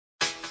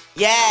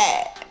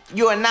Yeah,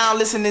 you are now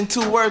listening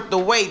to Worth the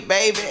Wait,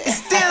 baby.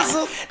 It's D.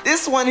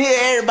 This one here,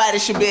 everybody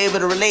should be able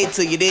to relate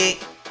to, you dig?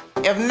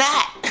 If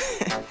not,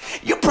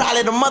 you're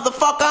probably the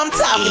motherfucker I'm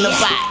talking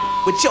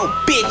about. With your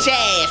bitch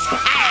ass.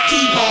 I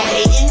keep on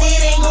hating,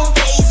 it ain't gon'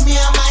 faze me.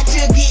 I'm out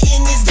here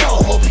getting this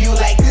dough. Hope you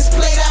like this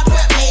plate I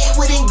prep made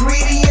with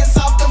ingredients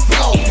off the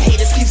floor.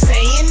 Haters keep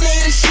saying they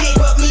the shit,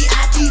 but me,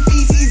 I keep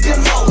feces the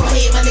mo. Go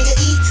ahead, my nigga,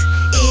 eat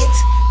it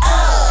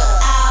up.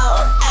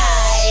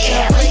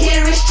 But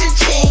here is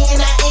cha-ching,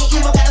 and I ain't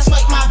even gotta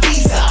swipe my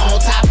visa. On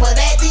top of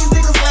that, these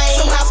niggas lame.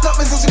 Somehow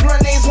scuffing so some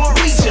grenades won't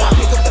reach ya. I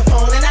pick up the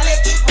phone and I let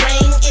it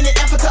ring. In an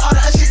effort to all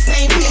the shit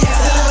same pizza.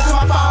 Deliver to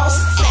my false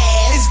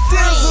ass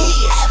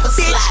friendz.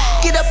 Bitch,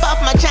 get up off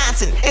my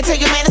Johnson and tell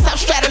your man to stop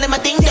straddling my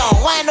ding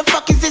dong. Why in the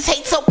fuck is this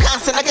hate so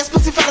constant? I guess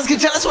pussy fellas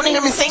get jealous when they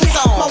hear me sing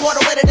songs. My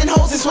water wetter than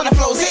hoses when it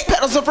flows it.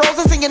 Petals are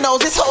frozen in your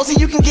nose, it's hosey,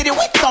 you can get it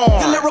wet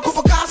on. The lyrical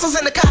Picasso's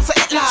in the casa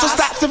at last. So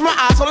stop stiff my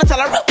eyes while until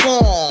I rip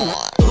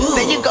one.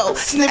 There you go,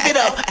 sniff it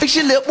up, fix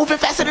your lip, moving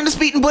faster than a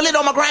speeding bullet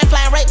on my grind,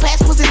 flying right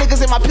past pussy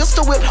niggas in my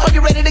pistol whip. Are you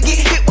ready to get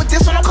hit with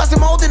this one? I'm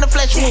causing mold in the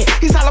flesh wound.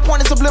 These hollow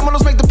pointed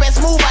subliminals make the best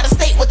move out of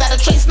state without a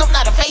trace, nope,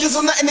 not a face. There's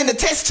nothing in the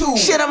test tube.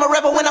 Shit, I'm a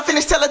rebel when I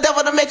finish, tell the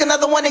devil to make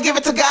another one and give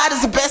it to God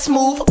is the best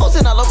move.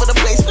 Posting all over the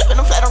place, flipping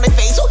them flat on their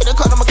face. Who hit a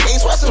cut on my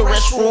case? What's the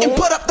restroom? And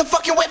put up the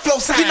fucking wet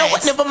flow signs. You know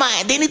what? Never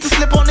mind. They need to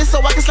slip on this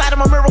so I can slide them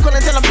a miracle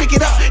until I pick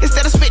it up.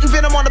 Instead of spitting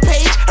venom on the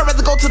page, I'd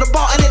rather go to the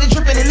bar and let it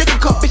drip in a liquor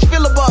cup. Bitch,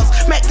 feel a buzz.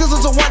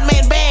 MacDizzle's a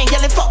one-man band.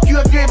 Yelling fuck you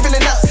if you ain't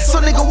feeling us.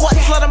 So nigga, what?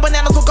 Slaughter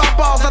bananas with golf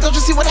balls. Now don't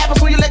you see what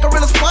happens when you let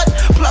gorillas putt?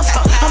 Plus,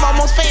 I'm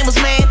almost famous,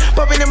 man.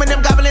 Bumping them and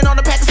them gobbling on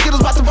the pack of Skittles,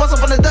 about to bust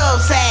up on the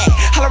dove sack.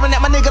 Hollering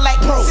at my nigga like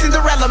pro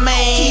Cinderella, man.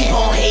 Keep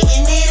on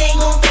hating, it ain't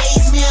gon'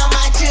 faze me. I'm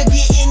out here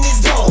getting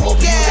this dough.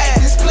 Hope you like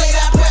this plate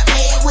I prep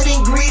made with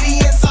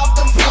ingredients off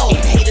the floor.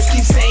 Haters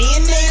keep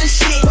saying they the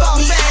shit, but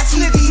me, I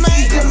keep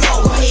these the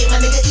mo. Go ahead, my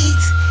nigga,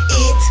 eat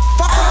it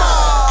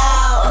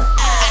up.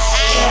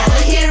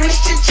 But here is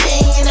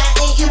cha-ching, and I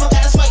ain't even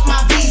gotta swipe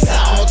my visa.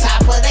 On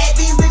top of that,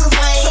 these niggas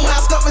lame.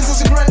 Somehow scuffing so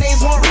some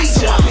grenades won't reach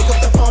ya. I pick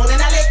up the phone and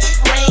I let it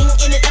ring.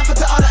 In an effort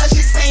to all the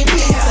shit same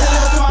pizza.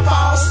 Deliver to my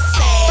false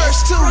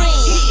first two.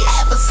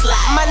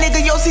 My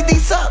nigga, yo, see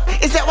these up.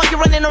 Is that why you're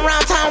running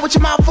around town with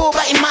your mouth full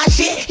biting my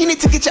shit? You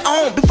need to get your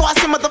own before I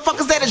send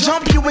motherfuckers that'll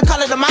jump you and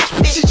call it a mosh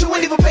pit. Shit, you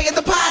ain't even pay a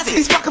deposit.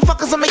 These fucking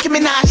fuckers are making me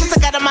nauseous.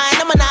 I got a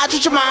mind, I'm a notch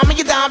with your mom and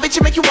your down, bitch,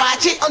 you make you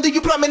watch it. Under you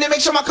plumbing and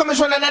make sure my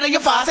cummins running out of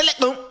your faucet. Like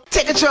boom,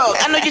 take a chug.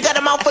 I know you got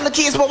a mouth full of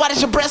kids, but why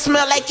does your breath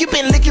smell like you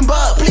been licking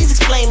bud? Please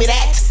explain me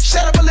that.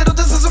 Shut up a little,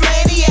 this is a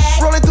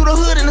maniac. Rolling through the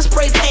hood in a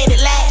spray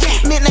painted lack.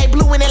 Midnight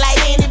blue in it like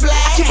Andy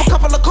Black. Keep a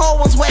couple of cold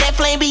ones where that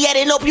flame be at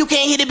and nope, you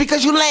can't hit it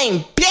because you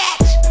lame, bitch.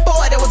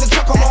 Boy, there was a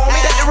chuckle on me.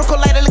 That lyrical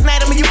lighter look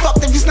night at me. You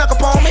fucked if you snuck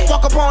upon me.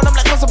 Walk upon them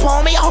like what's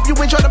upon me. I hope you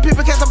enjoy the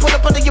people cast I put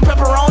up under your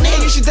pepperoni.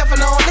 And you should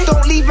definitely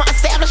don't leave my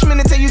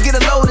establishment until you get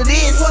a load of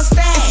this. What's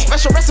that? It's a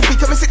special recipe.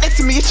 Come and sit next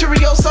to me. It's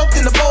Cheerios soaked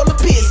in a bowl of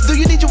piss. Do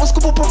you need you a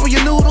scoop of purple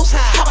your noodles?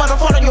 How about a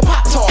fart on your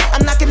Pop-Tart?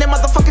 I'm knocking that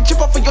motherfucking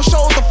chip off of your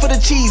shoulder for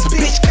the cheese,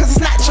 bitch, cause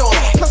it's not yours.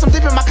 Plus I'm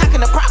dipping my cock in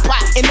the crock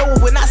pot. And no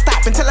one will not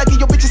stop until I give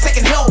your bitch a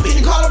second help.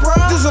 You call her bro?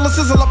 Dizzle or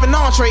sizzle up an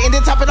entree and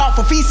then top it off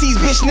for feces,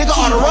 bitch, nigga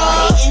on the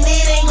rug. And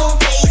it ain't gon'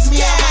 faze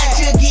me.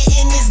 You're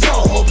getting this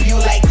dough. Hope you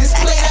like this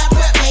plate I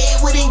prep made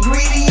with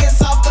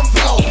ingredients off the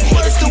floor.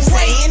 Haters keep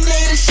saying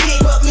they the shit,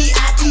 but me,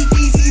 I keep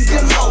feces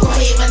the mo. Go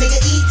ahead, my nigga,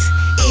 eat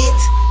it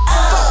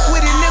up. Fuck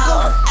with it,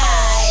 nigga.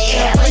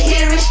 But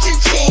here is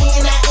cha-ching,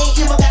 and I ain't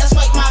even gotta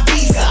swipe my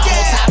visa. On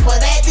top of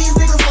that, these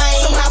niggas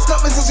lame. Somehow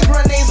scuffing so some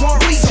grenades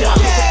won't reach ya.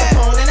 I pick up the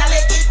phone and I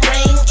let it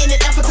ring. In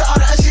an effort to all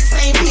the shit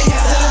same pizza.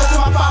 Deliver to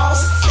my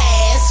false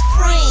ass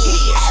friend.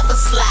 Ever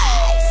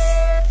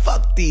slide.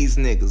 Fuck these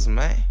niggas,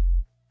 man.